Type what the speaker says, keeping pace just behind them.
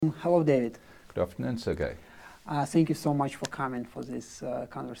Hello, David. Good afternoon, Sergey. Thank you so much for coming for this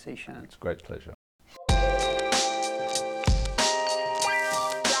conversation. It's a great pleasure.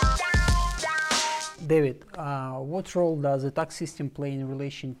 David, what role does the tax system play in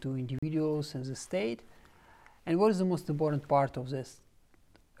relation to individuals and the state? And what is the most important part of this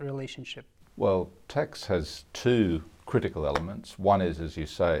relationship? Well, tax has two critical elements. One is, as you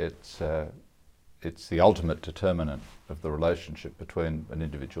say, it's the ultimate determinant of the relationship between an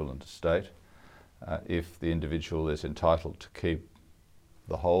individual and a state. If the individual is entitled to keep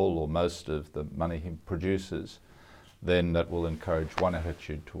the whole or most of the money he produces, then that will encourage one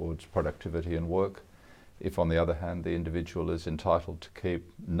attitude towards productivity and work. If, on the other hand, the individual is entitled to keep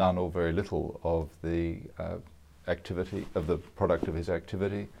none or very little of the product of his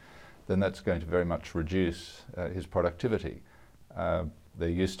activity, then that's going to very much reduce his productivity. There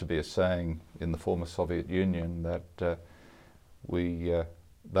used to be a saying in the former Soviet Union that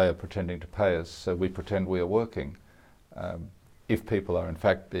they are pretending to pay us, so we pretend we are working. If people are in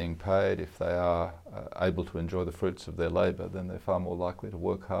fact being paid, if they are able to enjoy the fruits of their labour, then they're far more likely to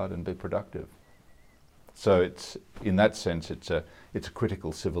work hard and be productive. So in that sense, it's a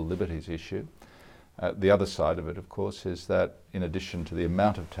critical civil liberties issue. The other side of it, of course, is that in addition to the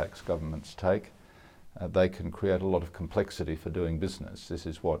amount of tax governments take, they can create a lot of complexity for doing business. This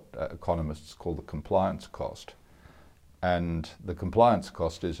is what economists call the compliance cost. And the compliance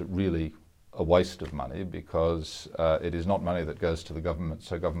cost is really a waste of money because it is not money that goes to the government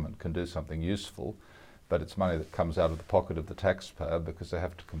so government can do something useful, but it's money that comes out of the pocket of the taxpayer because they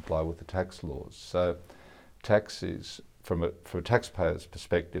have to comply with the tax laws. So tax is, from a taxpayer's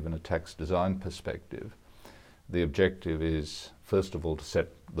perspective and a tax design perspective, the objective is, first of all, to set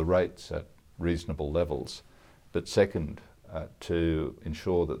the rates at reasonable levels, but second, to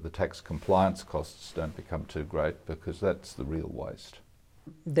ensure that the tax compliance costs don't become too great, because that's the real waste.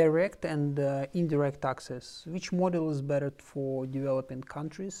 Direct and indirect taxes. Which model is better for developing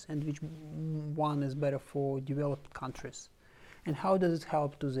countries and which one is better for developed countries? And how does it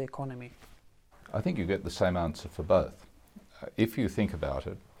help to the economy? I think you get the same answer for both. If you think about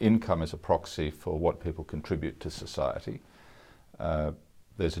it, income is a proxy for what people contribute to society.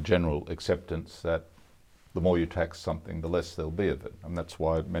 There's a general acceptance that the more you tax something, the less there'll be of it. And that's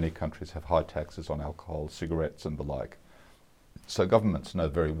why many countries have high taxes on alcohol, cigarettes and the like. So governments know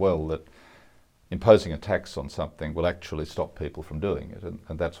very well that imposing a tax on something will actually stop people from doing it.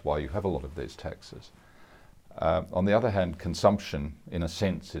 And that's why you have a lot of these taxes. On the other hand, consumption, in a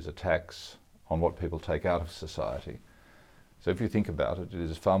sense, is a tax on what people take out of society. So if you think about it, it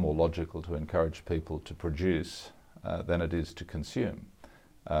is far more logical to encourage people to produce than it is to consume.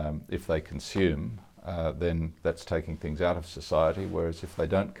 If they consume, then that's taking things out of society, whereas if they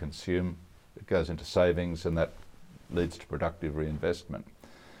don't consume, it goes into savings and that leads to productive reinvestment.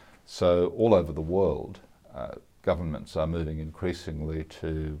 So all over the world, governments are moving increasingly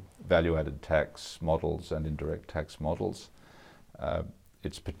to value-added tax models and indirect tax models.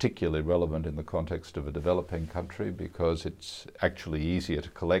 It's particularly relevant in the context of a developing country because it's actually easier to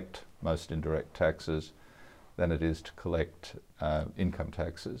collect most indirect taxes than it is to collect income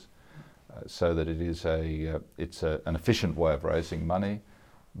taxes, so that it's an efficient way of raising money.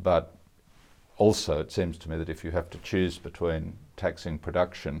 But also it seems to me that if you have to choose between taxing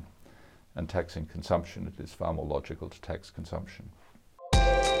production and taxing consumption, it is far more logical to tax consumption.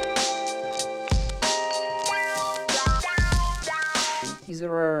 Is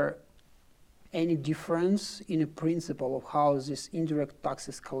there any difference in the principle of how this indirect tax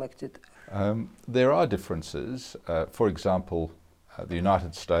is collected? There are differences. For example, the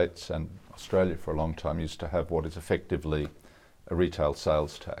United States and Australia for a long time used to have what is effectively a retail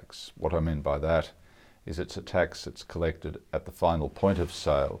sales tax. What I mean by that is it's a tax that's collected at the final point of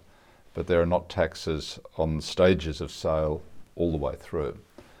sale, but there are not taxes on the stages of sale all the way through.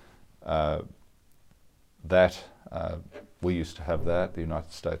 We used to have that. The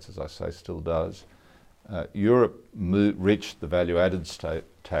United States, as I say, still does. Europe reached the value-added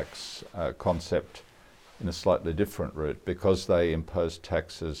tax concept in a slightly different route. Because they imposed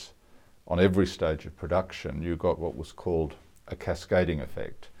taxes on every stage of production, you got what was called a cascading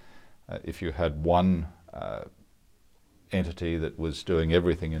effect. If you had one entity that was doing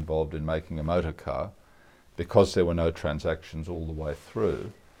everything involved in making a motor car, because there were no transactions all the way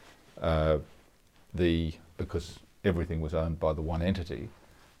through, because everything was owned by the one entity,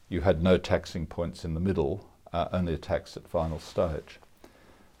 you had no taxing points in the middle, only a tax at final stage.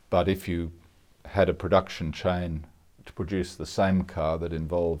 But if you had a production chain to produce the same car that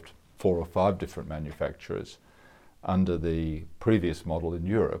involved 4 or 5 different manufacturers, under the previous model in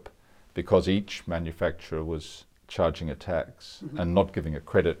Europe, because each manufacturer was charging a tax and not giving a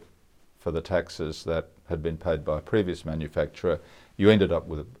credit for the taxes that had been paid by a previous manufacturer, you ended up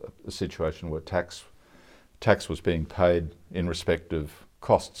with a situation where tax was being paid in respect of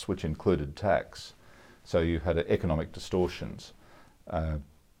costs which included tax. So you had economic distortions.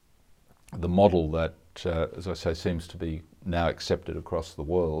 The model that, as I say, seems to be now accepted across the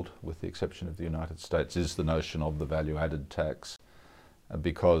world, with the exception of the United States, is the notion of the value-added tax,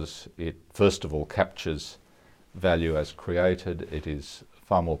 because it first of all captures value as created, it is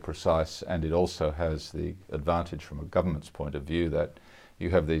far more precise, and it also has the advantage from a government's point of view that you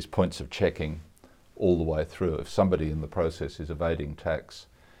have these points of checking all the way through. If somebody in the process is evading tax,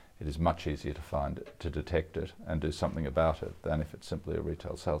 it is much easier to find it, to detect it and do something about it than if it's simply a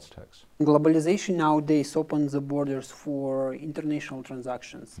retail sales tax. Globalization nowadays opens the borders for international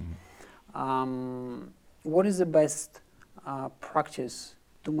transactions. What is the best practice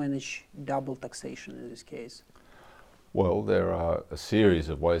to manage double taxation in this case? Well, there are a series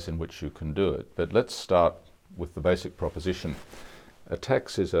of ways in which you can do it, but let's start with the basic proposition. A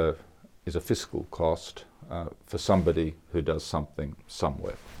tax is a fiscal cost for somebody who does something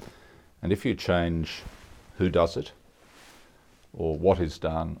somewhere. And if you change who does it, or what is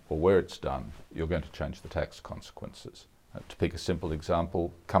done, or where it's done, you're going to change the tax consequences. To pick a simple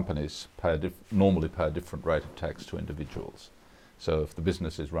example, companies normally pay a different rate of tax to individuals. So if the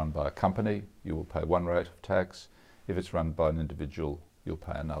business is run by a company, you will pay one rate of tax. If it's run by an individual, you'll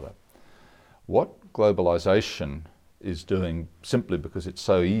pay another. What globalization is doing, simply because it's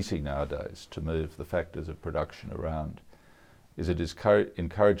so easy nowadays to move the factors of production around, is it is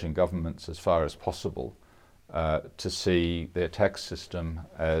encouraging governments as far as possible to see their tax system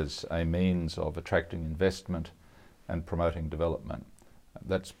as a means of attracting investment and promoting development.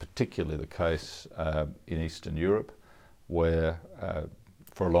 That's particularly the case in Eastern Europe, where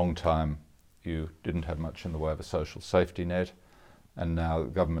for a long time you didn't have much in the way of a social safety net, and now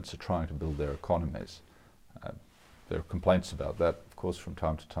governments are trying to build their economies. There are complaints about that, of course, from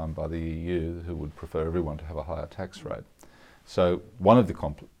time to time by the EU, who would prefer everyone to have a higher tax rate. So one of the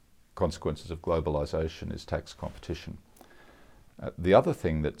consequences of globalization is tax competition. The other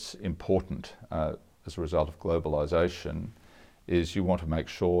thing that's important as a result of globalization is you want to make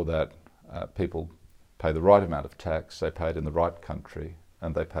sure that people pay the right amount of tax, they pay it in the right country,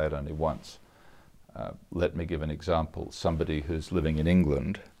 and they pay it only once. Let me give an example. Somebody who's living in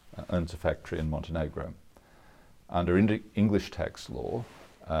England owns a factory in Montenegro. Under English tax law,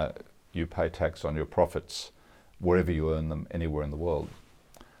 you pay tax on your profits wherever you earn them, anywhere in the world.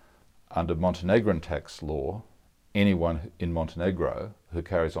 Under Montenegrin tax law, anyone in Montenegro who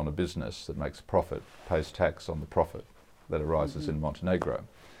carries on a business that makes a profit pays tax on the profit that arises in Montenegro.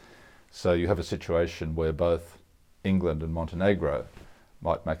 So you have a situation where both England and Montenegro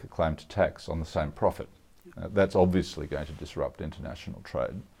might make a claim to tax on the same profit. That's obviously going to disrupt international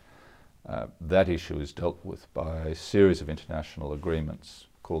trade. That issue is dealt with by a series of international agreements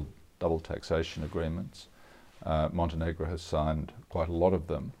called double taxation agreements. Montenegro has signed quite a lot of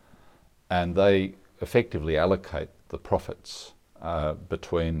them, and they effectively allocate the profits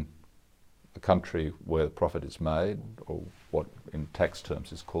between the country where the profit is made, or what in tax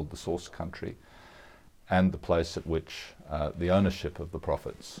terms is called the source country, and the place at which the ownership of the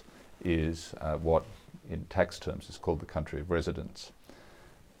profits is what in tax terms is called the country of residence.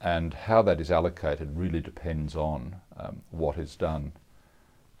 And how that is allocated really depends on what is done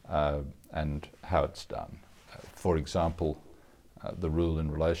and how it's done. For example, the rule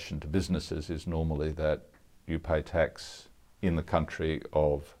in relation to businesses is normally that you pay tax in the country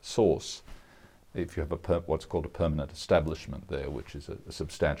of source if you have what's called a permanent establishment there, which is a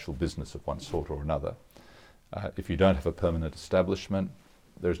substantial business of one sort or another. If you don't have a permanent establishment,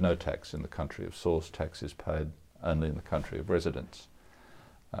 there's no tax in the country of source. Tax is paid only in the country of residence.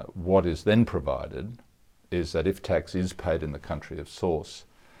 What is then provided is that if tax is paid in the country of source,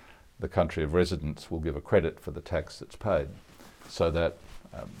 the country of residence will give a credit for the tax that's paid. So that,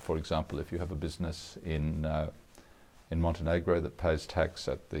 for example, if you have a business in Montenegro that pays tax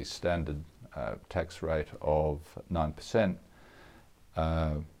at the standard tax rate of 9%,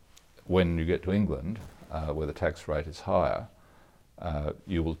 when you get to England, where the tax rate is higher,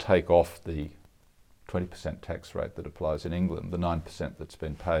 you will take off the 20% tax rate that applies in England, the 9% that's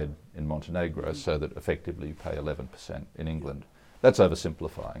been paid in Montenegro, so that effectively you pay 11% in England. That's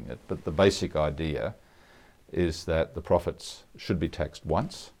oversimplifying it, but the basic idea is that the profits should be taxed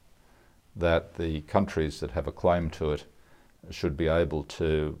once, that the countries that have a claim to it should be able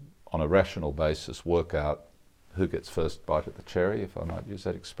to, on a rational basis, work out who gets first bite at the cherry, if I might use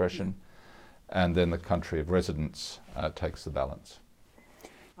that expression, and then the country of residence takes the balance.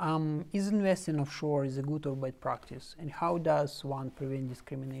 Is investing offshore is a good or bad practice, and how does one prevent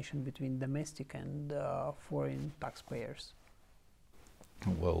discrimination between domestic and foreign taxpayers?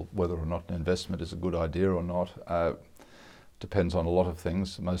 Well, whether or not an investment is a good idea or not depends on a lot of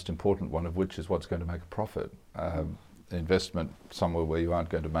things, the most important one of which is what's going to make a profit. Investment somewhere where you aren't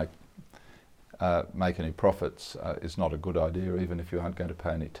going to make any profits is not a good idea, even if you aren't going to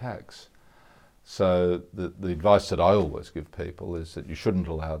pay any tax. So the advice that I always give people is that you shouldn't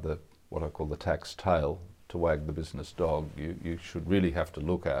allow what I call the tax tail to wag the business dog. You should really have to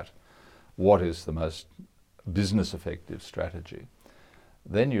look at what is the most business effective strategy.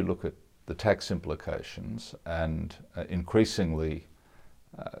 Then you look at the tax implications, and increasingly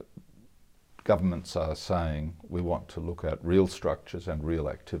governments are saying we want to look at real structures and real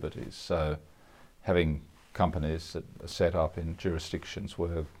activities. So having companies that are set up in jurisdictions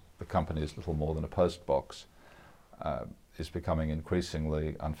where the company is little more than a post box is becoming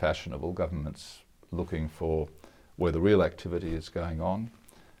increasingly unfashionable. Governments looking for where the real activity is going on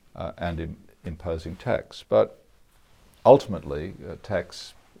and imposing tax. But ultimately,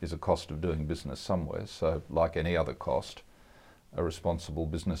 tax is a cost of doing business somewhere. So like any other cost, a responsible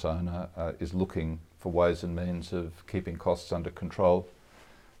business owner is looking for ways and means of keeping costs under control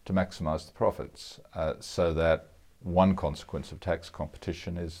to maximise the profits, so that one consequence of tax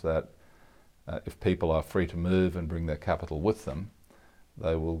competition is that if people are free to move and bring their capital with them,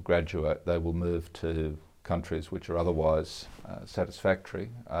 they will move to countries which are otherwise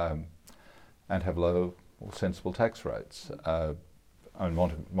satisfactory and have low or sensible tax rates.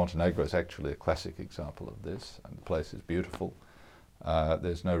 Montenegro is actually a classic example of this, and the place is beautiful.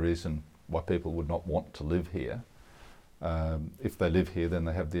 There's no reason why people would not want to live here. If they live here, then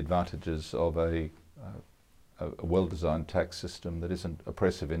they have the advantages of a well-designed tax system that isn't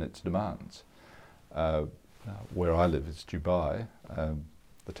oppressive in its demands. Where I live is Dubai.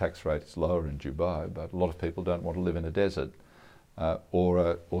 The tax rate is lower in Dubai, but a lot of people don't want to live in a desert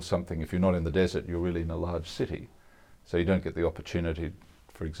or something. If you're not in the desert, you're really in a large city. So you don't get the opportunity,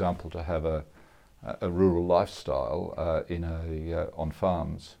 for example, to have a rural lifestyle on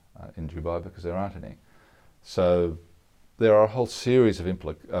farms in Dubai, because there aren't any. So there are a whole series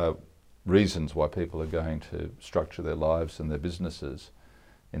of reasons why people are going to structure their lives and their businesses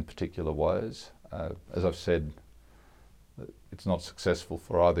in particular ways. As I've said, it's not successful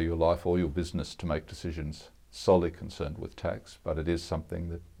for either your life or your business to make decisions solely concerned with tax, but it is something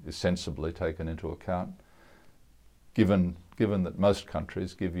that is sensibly taken into account, given that most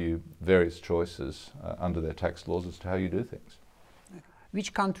countries give you various choices under their tax laws as to how you do things.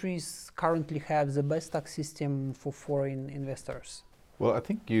 Which countries currently have the best tax system for foreign investors? Well, I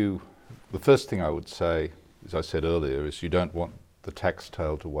think the first thing I would say, as I said earlier, is you don't want the tax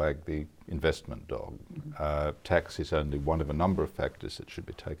tail to wag the investment dog. Tax is only one of a number of factors that should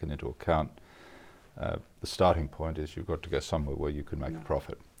be taken into account. The starting point is you've got to go somewhere where you can make a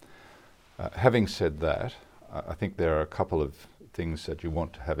profit. Having said that, I think there are a couple of things that you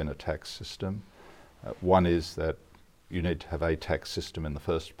want to have in a tax system. One is that you need to have a tax system in the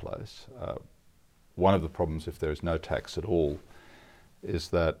first place. One of the problems if there is no tax at all is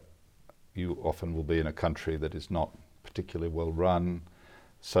that you often will be in a country that is not particularly well run,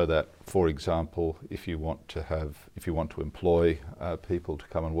 so that, for example, if you want to employ people to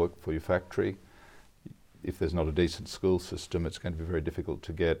come and work for your factory, if there's not a decent school system, it's going to be very difficult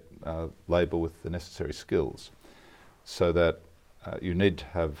to get labour with the necessary skills. So that you need to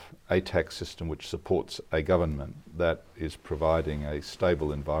have a tax system which supports a government that is providing a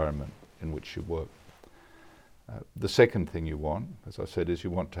stable environment in which you work. The second thing you want, as I said, is you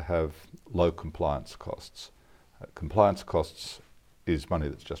want to have low compliance costs. Compliance costs is money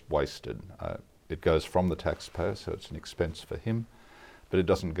that's just wasted. It goes from the taxpayer, so it's an expense for him, but it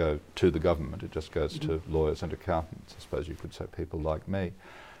doesn't go to the government, it just goes to lawyers and accountants. I suppose you could say people like me.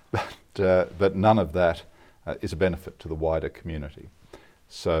 But none of that is a benefit to the wider community.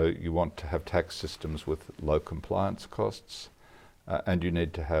 So you want to have tax systems with low compliance costs, and you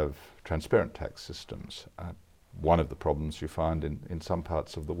need to have transparent tax systems. One of the problems you find in some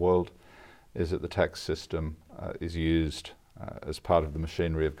parts of the world is that the tax system is used as part of the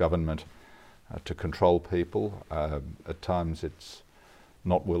machinery of government to control people. At times it's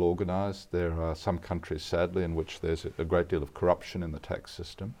not well organised. There are some countries, sadly, in which there's a great deal of corruption in the tax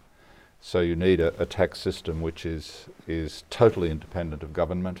system. So you need a tax system which is totally independent of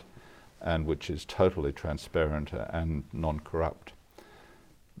government and which is totally transparent and non-corrupt.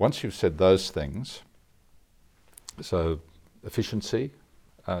 Once you've said those things, so efficiency,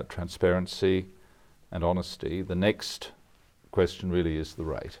 transparency and honesty, the next question really is the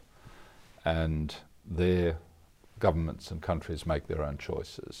rate. And there governments and countries make their own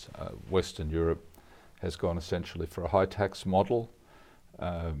choices. Western Europe has gone essentially for a high tax model.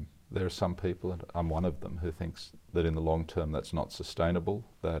 There are some people, and I'm one of them, who thinks that in the long term that's not sustainable,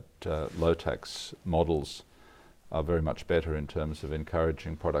 that low tax models are very much better in terms of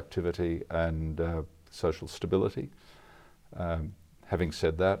encouraging productivity and social stability. Having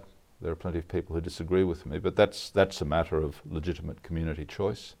said that, there are plenty of people who disagree with me, but that's a matter of legitimate community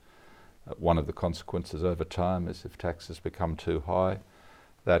choice. One of the consequences over time is if taxes become too high,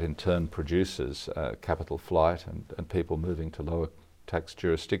 that in turn produces capital flight and people moving to lower tax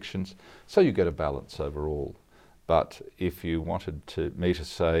jurisdictions. So you get a balance overall. But if you wanted me to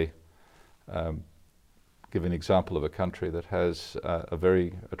say, give an example of a country that has a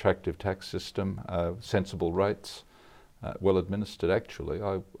very attractive tax system, sensible rates, well administered actually,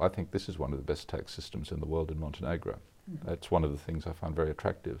 I think this is one of the best tax systems in the world in Montenegro. Mm-hmm. That's one of the things I find very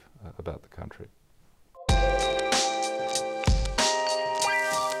attractive about the country.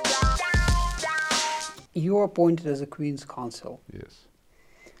 You are appointed as a Queen's Counsel. Yes.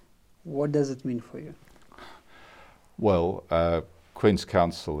 What does it mean for you? Well, Queen's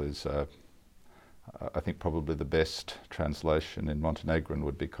Counsel is, I think, probably the best translation in Montenegrin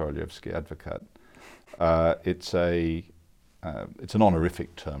would be Koroljevski Advocat. It's an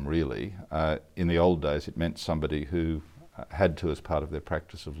honorific term, really. In the old days, it meant somebody who had to, as part of their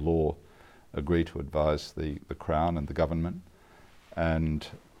practice of law, agree to advise the Crown and the government, and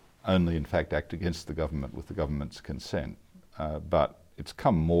only, in fact, act against the government with the government's consent. But it's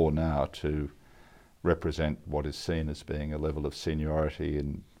come more now to represent what is seen as being a level of seniority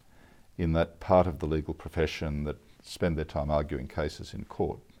in that part of the legal profession that spend their time arguing cases in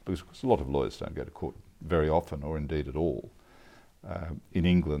court, because a lot of lawyers don't go to court very often, or indeed at all. In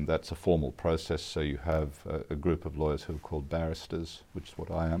England, that's a formal process, so you have a group of lawyers who are called barristers, which is what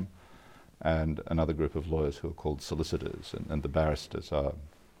I am, and another group of lawyers who are called solicitors, and the barristers are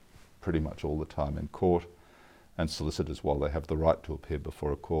pretty much all the time in court, and solicitors, while they have the right to appear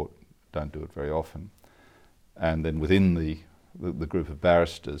before a court, don't do it very often. And then within the group of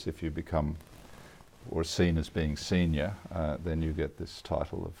barristers, if you become or are seen as being senior, then you get this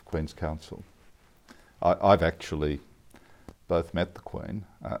title of Queen's Counsel. I've actually both met the Queen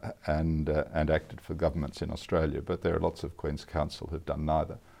and acted for governments in Australia, but there are lots of Queen's Counsel who've done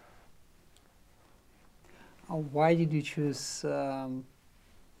neither. Why did you choose to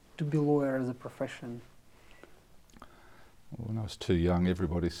be a lawyer as a profession? When I was young,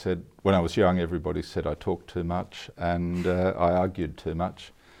 everybody said I talked too much and I argued too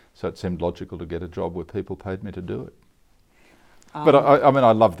much, so it seemed logical to get a job where people paid me to do it. But I mean,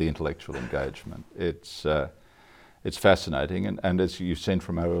 I love the intellectual engagement. It's fascinating, and as you've seen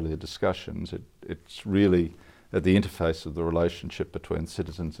from our earlier discussions, it's really at the interface of the relationship between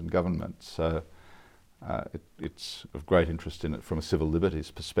citizens and government. So it's of great interest in it from a civil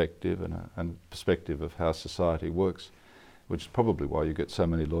liberties perspective and a perspective of how society works, which is probably why you get so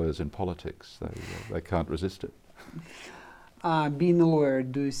many lawyers in politics. They can't resist it. Being a lawyer,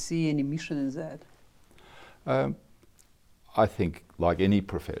 do you see any mission in that? I think, like any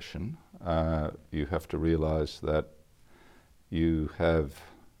profession, you have to realise that you have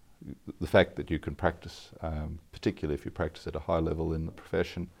the fact that you can practice, particularly if you practice at a high level in the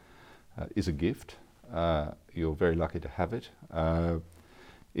profession, is a gift. You're very lucky to have it.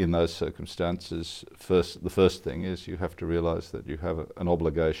 In those circumstances, the first thing is you have to realise that you have an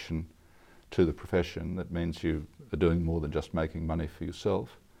obligation to the profession. That means you are doing more than just making money for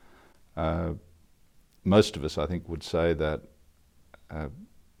yourself. Most of us, I think, would say that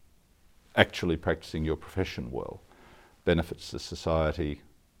actually practicing your profession well benefits the society.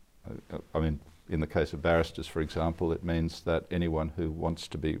 I mean, in the case of barristers, for example, it means that anyone who wants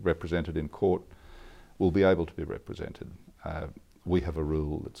to be represented in court will be able to be represented. We have a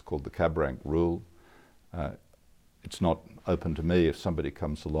rule that's called the cab rank rule. It's not open to me if somebody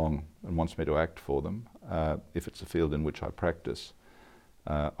comes along and wants me to act for them. If it's a field in which I practice,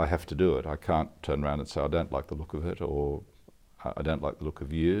 I have to do it. I can't turn around and say, I don't like the look of it, or I don't like the look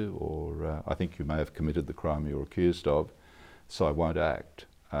of you, or I think you may have committed the crime you're accused of, so I won't act.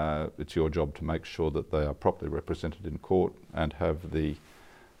 It's your job to make sure that they are properly represented in court and have the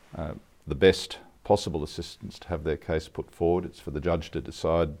best possible assistance to have their case put forward. It's for the judge to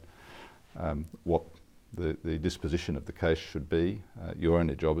decide what the disposition of the case should be. Your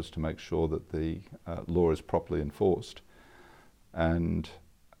only job is to make sure that the law is properly enforced, and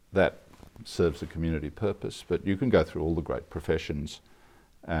that serves a community purpose. But you can go through all the great professions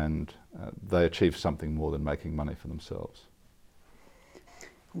and they achieve something more than making money for themselves.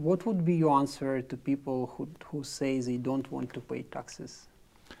 What would be your answer to people who say they don't want to pay taxes?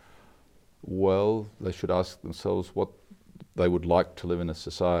 Well, they should ask themselves what they would like to live in a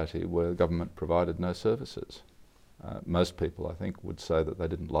society where government provided no services. Most people, I think, would say that they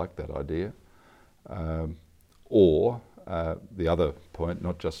didn't like that idea. Or the other point,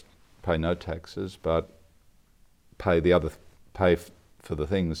 not just pay no taxes, but pay for the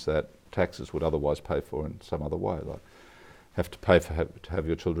things that taxes would otherwise pay for in some other way, like have to pay to have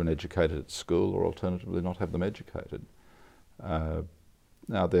your children educated at school, or alternatively not have them educated.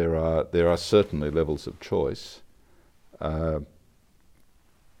 Now there are certainly levels of choice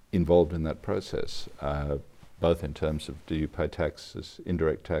involved in that process, both in terms of do you pay taxes,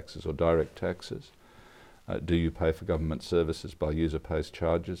 indirect taxes or direct taxes? Do you pay for government services by user-pays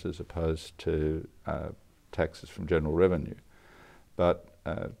charges as opposed to taxes from general revenue? But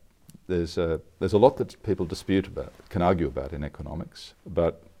there's a lot that people dispute about, can argue about in economics,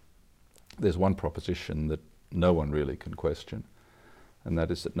 but there's one proposition that no one really can question, and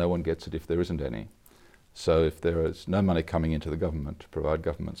that is that no one gets it if there isn't any. So if there is no money coming into the government to provide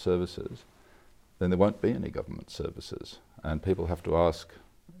government services, then there won't be any government services. And people have to ask,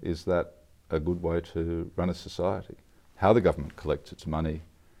 is that a good way to run a society? How the government collects its money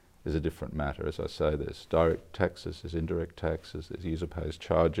is a different matter. As I say, there's direct taxes, there's indirect taxes, there's user-pays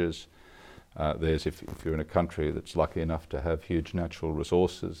charges. There's, if you're in a country that's lucky enough to have huge natural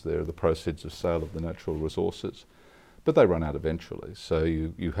resources, there are the proceeds of sale of the natural resources. But they run out eventually, so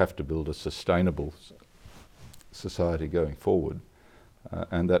you have to build a sustainable society going forward,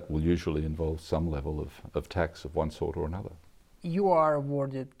 and that will usually involve some level of tax of one sort or another. You are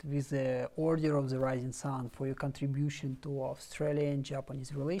awarded with the Order of the Rising Sun for your contribution to Australian and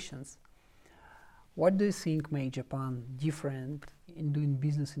Japanese relations. What do you think makes Japan different in doing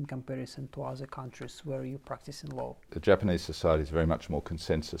business in comparison to other countries where you practice in law? The Japanese society is very much more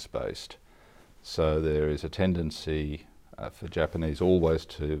consensus-based. So there is a tendency for Japanese always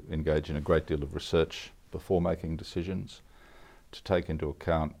to engage in a great deal of research before making decisions, to take into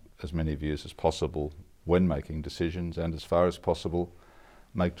account as many views as possible when making decisions, and as far as possible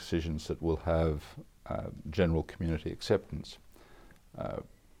make decisions that will have general community acceptance. The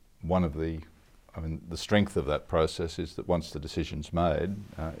strength of that process is that once the decision's made,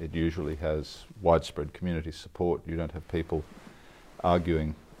 it usually has widespread community support. You don't have people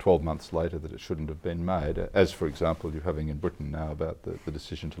arguing 12 months later that it shouldn't have been made, as for example you're having in Britain now about the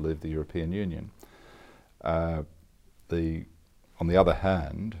decision to leave the European Union. On the other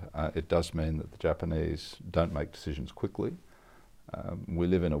hand, it does mean that the Japanese don't make decisions quickly. We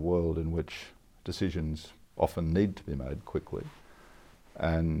live in a world in which decisions often need to be made quickly,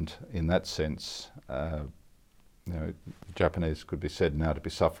 and in that sense, the Japanese could be said now to be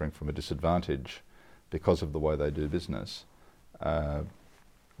suffering from a disadvantage because of the way they do business.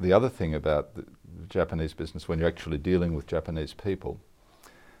 The other thing about the Japanese business, when you're actually dealing with Japanese people,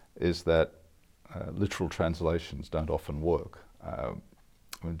 is that literal translations don't often work.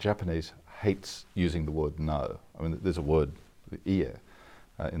 Japanese hates using the word no. There's a word, ie,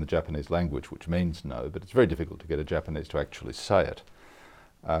 in the Japanese language which means no, but it's very difficult to get a Japanese to actually say it.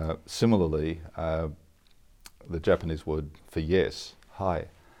 Similarly, the Japanese word for yes, hai,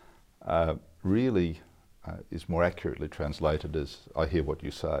 really is more accurately translated as I hear what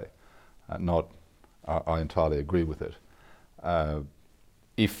you say, not I entirely agree with it.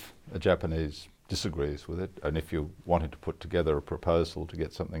 If a Japanese disagrees with it, and if you wanted to put together a proposal to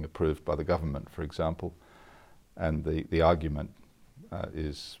get something approved by the government, for example, and the argument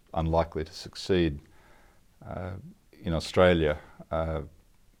is unlikely to succeed, in Australia,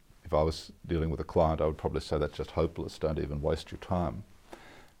 if I was dealing with a client, I would probably say that's just hopeless, don't even waste your time.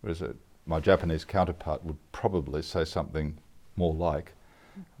 Whereas my Japanese counterpart would probably say something more like,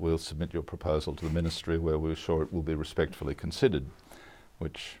 we'll submit your proposal to the ministry where we're sure it will be respectfully considered,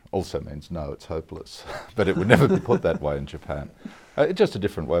 which also means no, it's hopeless. But it would never be put that way in Japan. It's just a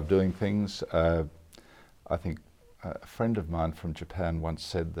different way of doing things. I think a friend of mine from Japan once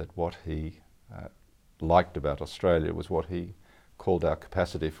said that what he liked about Australia was what he called our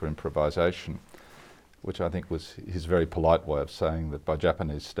capacity for improvisation, which I think was his very polite way of saying that by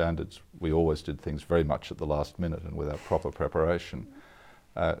Japanese standards we always did things very much at the last minute and without proper preparation.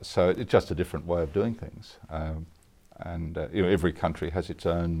 So it's just a different way of doing things. And every country has its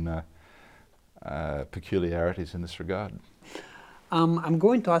own peculiarities in this regard. I'm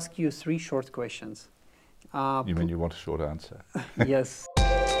going to ask you 3 short questions. You mean you want a short answer? Yes.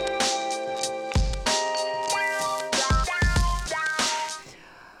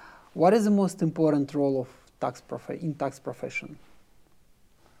 What is the most important role of tax profession?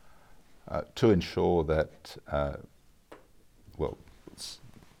 To ensure that,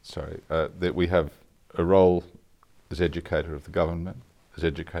 that we have a role as educator of the government, as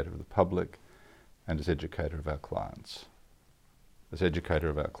educator of the public, and as educator of our clients. As educator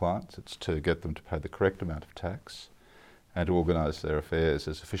of our clients, it's to get them to pay the correct amount of tax and to organise their affairs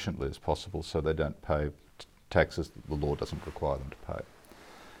as efficiently as possible so they don't pay taxes that the law doesn't require them to pay.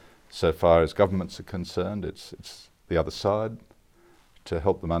 So far as governments are concerned, it's the other side, to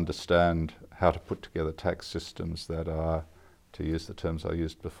help them understand how to put together tax systems that are, to use the terms I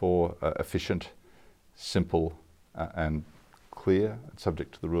used before, efficient, simple and clear,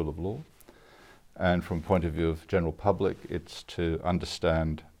 subject to the rule of law. And from a point of view of general public, it's to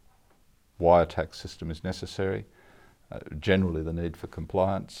understand why a tax system is necessary, generally the need for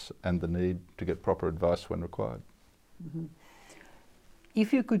compliance and the need to get proper advice when required. Mm-hmm.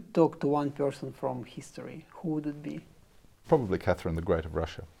 If you could talk to one person from history, who would it be? Probably Catherine the Great of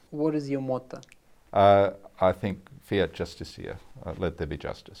Russia. What is your motto? I think fiat justitia, let there be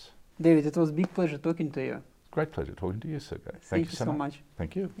justice. David, it was a big pleasure talking to you. Great pleasure talking to you, Sergey. Thank you so much.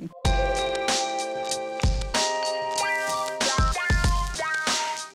 Thank you.